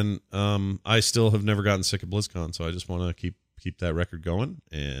 and I still have never gotten sick at BlizzCon, so I just want to keep that record going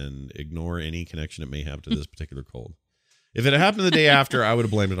and ignore any connection it may have to this particular cold. If it had happened the day after, I would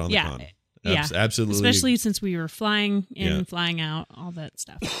have blamed it on the Yeah. con. Yeah. Absolutely. Especially since we were flying in, Yeah. flying out, all that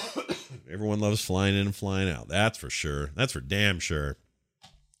stuff. Everyone loves flying in and flying out. That's for sure. That's for damn sure.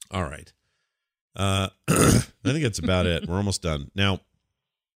 All right. I think that's about it. We're almost done. Now,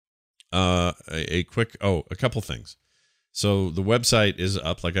 a couple things. So the website is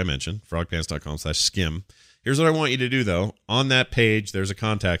up, like I mentioned, frogpants.com/skim. Here's what I want you to do, though. On that page, there's a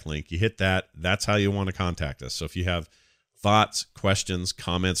contact link. You hit that. That's how you want to contact us. So if you have thoughts, questions,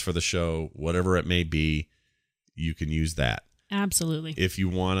 comments for the show, whatever it may be, you can use that. Absolutely. If you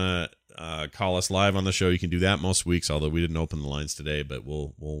want to call us live on the show, you can do that most weeks, although we didn't open the lines today, but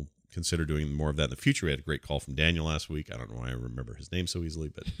we'll consider doing more of that in the future. We had a great call from Daniel last week. I don't know why I remember his name so easily,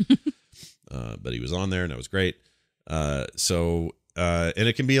 but he was on there, and that was great. And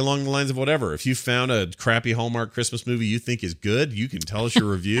it can be along the lines of whatever. If you found a crappy Hallmark Christmas movie you think is good, you can tell us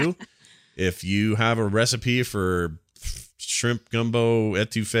your review. If you have a recipe for shrimp gumbo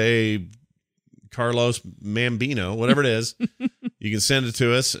etouffee Carlos Mambino, whatever it is, you can send it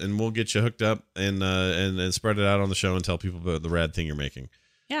to us, and we'll get you hooked up and spread it out on the show and tell people about the rad thing you're making.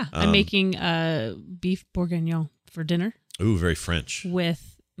 Yeah, I'm making beef bourguignon for dinner. Ooh, very French.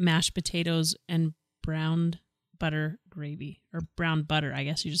 With mashed potatoes and browned butter gravy, or brown butter, I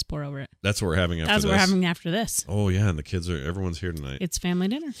guess you just pour over it. That's what we're having after That's this. what we're having after this. Oh yeah, and everyone's here tonight. It's family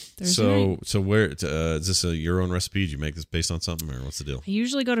dinner. Thursday night. So where is this your own recipe? Did you make this based on something, or what's the deal? I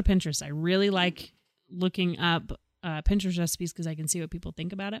usually go to Pinterest. I really like looking up Pinterest recipes because I can see what people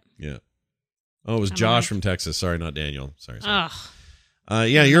think about it. Yeah. Oh, it was I'm Josh like- from Texas. Sorry, not Daniel. Sorry. Ugh. Yeah, I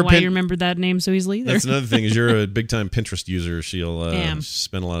don't you're know why you remembered that name so easily either. That's another thing is you're a big time Pinterest user. She'll Damn.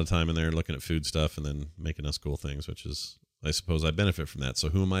 spend a lot of time in there looking at food stuff and then making us cool things, which is, I suppose, I benefit from that. So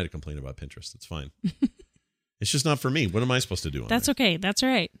who am I to complain about Pinterest? It's fine. It's just not for me. What am I supposed to do on That's there? okay. That's all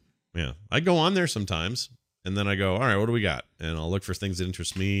right. Yeah, I go on there sometimes, and then I go, all right, what do we got? And I'll look for things that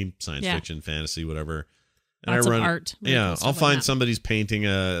interest me, science Yeah. fiction, fantasy, whatever. And Lots I of run art. Really Yeah, cool stuff I'll like find that. somebody's painting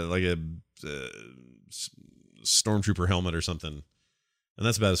a stormtrooper helmet or something, and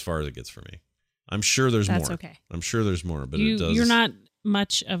that's about as far as it gets for me. I'm sure there's That's more. okay. I'm sure there's more, but it does. You're not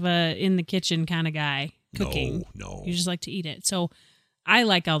much of a in the kitchen kind of guy cooking. No. You just like to eat it. So I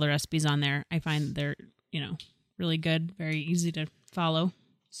like all the recipes on there. I find they're, really good, very easy to follow.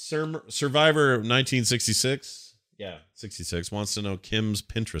 Survivor 1966. Yeah, 66 wants to know Kim's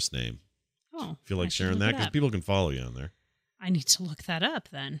Pinterest name. Oh. Feel like I should sharing look that it because up. people can follow you on there. I need to look that up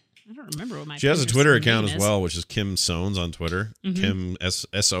then. I don't remember what my She has a Pinterest Twitter name account as is. well, which is Kim Sones on Twitter. Mhm. Kim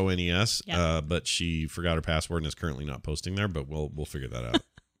Sones. Yeah. But she forgot her password and is currently not posting there. But we'll figure that out.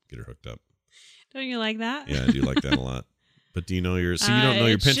 Get her hooked up. Don't you like that? Yeah, I do like that a lot. But do you know your? So you don't know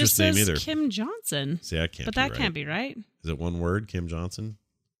your it just Pinterest name says either. Kim Johnson. See, I can't. But be that right. can't be right. Is it one word, Kim Johnson?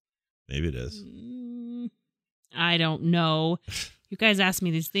 Maybe it is. I don't know. You guys ask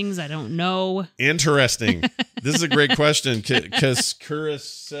me these things. I don't know. Interesting. This is a great question because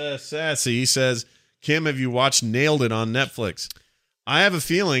Sassy says, Kim, have you watched Nailed It on Netflix? I have a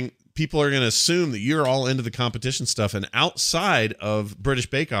feeling people are going to assume that you're all into the competition stuff, and outside of British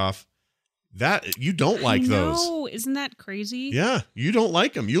Bake Off, that you don't like those. No, isn't that crazy? Yeah, you don't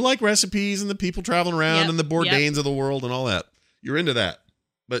like them. You like recipes and the people traveling around Yep, and the Bourdains of the world and all that. You're into that.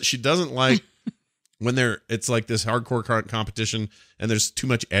 But she doesn't like when it's like this hardcore competition and there's too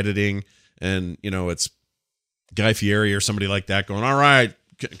much editing and, it's Guy Fieri or somebody like that going, all right,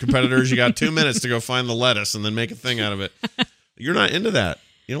 competitors, you got 2 minutes to go find the lettuce and then make a thing out of it. You're not into that.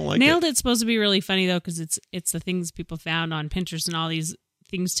 You don't like Nailed it. It's supposed to be really funny though, because it's the things people found on Pinterest and all these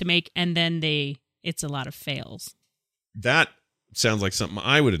things to make, and then it's a lot of fails. That sounds like something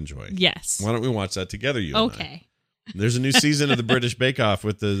I would enjoy. Yes. Why don't we watch that together, you and I? Okay. There's a new season of the British Bake Off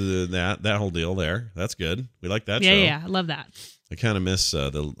with that whole deal there. That's good. We like that show. Yeah, I love that. I kind of miss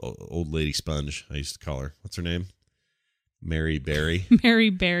the old lady sponge. I used to call her. What's her name? Mary Berry. Mary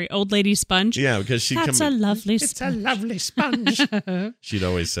Berry, old lady sponge. Yeah, because she'd That's come. a lovely sponge. It's a lovely sponge. She'd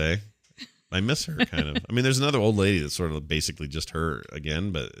always say. I miss her, kind of. I mean, there's another old lady that's sort of basically just her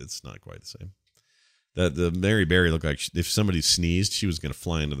again, but it's not quite the same. The Mary Berry looked like if somebody sneezed, she was going to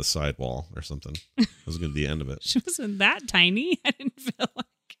fly into the sidewall or something. That was going to be the end of it. She wasn't that tiny. I didn't feel like.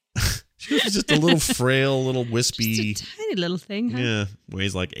 She was just a little frail, little wispy. Just a tiny little thing. Huh? Yeah,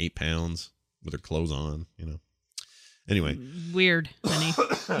 weighs like 8 pounds with her clothes on, Anyway. Weird, honey.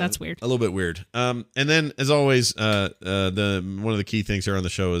 That's weird. A little bit weird. And then, as always, one of the key things here on the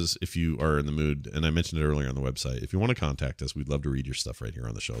show is if you are in the mood, and I mentioned it earlier on the website, if you want to contact us, we'd love to read your stuff right here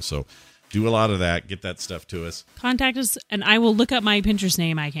on the show. So do a lot of that. Get that stuff to us. Contact us, and I will look up my Pinterest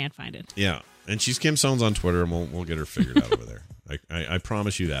name. I can't find it. Yeah. And she's Kim Sones on Twitter, and we'll get her figured out over there. I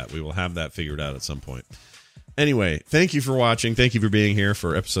promise you that. We will have that figured out at some point. Anyway, thank you for watching. Thank you for being here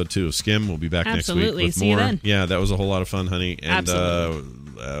for episode 2 of Skim. We'll be back next week with See more. You then. Yeah, that was a whole lot of fun, honey. And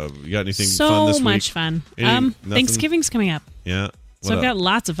you got anything so fun this week? So much fun. Nothing? Thanksgiving's coming up. Yeah. So I've got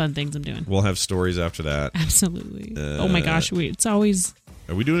lots of fun things I'm doing. We'll have stories after that. Absolutely. Oh my gosh, it's always...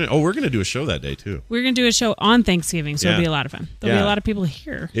 Are we doing it? Oh, we're going to do a show that day, too. We're going to do a show on Thanksgiving, so it'll be a lot of fun. There'll be a lot of people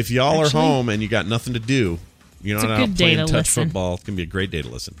here. If y'all are home and you got nothing to do, you're not out playing touch football, it's going to be a great day to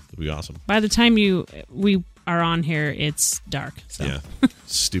listen. It'll be awesome. By the time we are on here, it's dark. So. Yeah.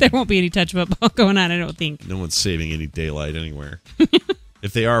 Stupid. There won't be any touch football going on, I don't think. No one's saving any daylight anywhere.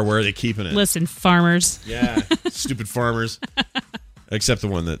 If they are, where are they keeping it? Listen, farmers. Yeah. Stupid farmers. Except the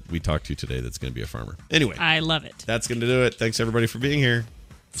one that we talked to today that's going to be a farmer. Anyway. I love it. That's going to do it. Thanks, everybody, for being here.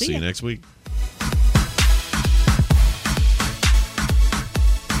 See you next week.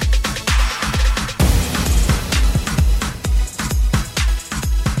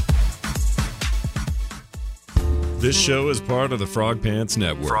 This show is part of the Frog Pants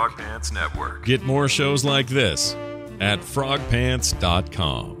Network. Frog Pants Network. Get more shows like this at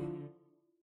frogpants.com.